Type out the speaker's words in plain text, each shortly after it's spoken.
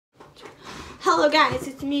Hello guys,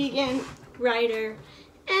 it's me again, Ryder.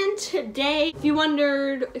 And today, if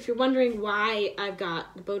you're wondering why I've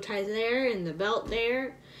got the bow ties there and the belt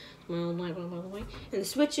there, and the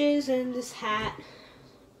switches and this hat,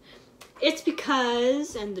 it's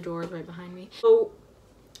because, and the door is right behind me. So,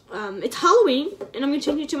 it's Halloween, and I'm gonna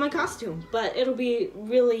change it to my costume, but it'll be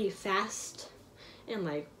really fast and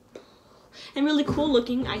really cool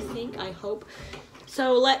looking, I hope.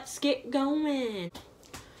 So let's get going.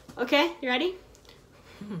 Okay, you ready?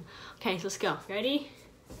 Okay, so let's go. Ready?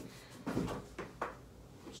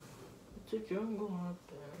 It's a jungle out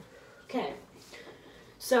there. Okay,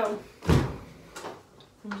 so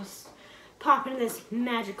I'm just pop into this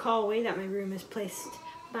magic hallway that my room is placed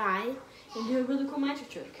by and do a really cool magic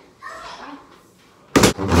trick.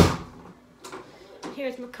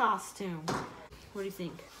 Here's my costume. What do you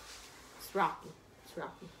think? It's rocky. It's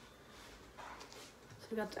rocky. So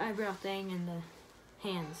we got the eyebrow thing and the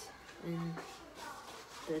hands and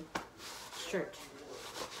the shirt.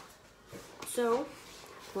 So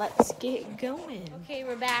let's get going. Okay,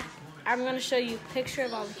 we're back. I'm gonna show you a picture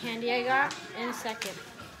of all the candy I got in a second.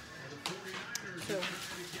 So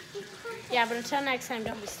yeah, but until next time,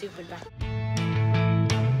 don't be stupid. Bye.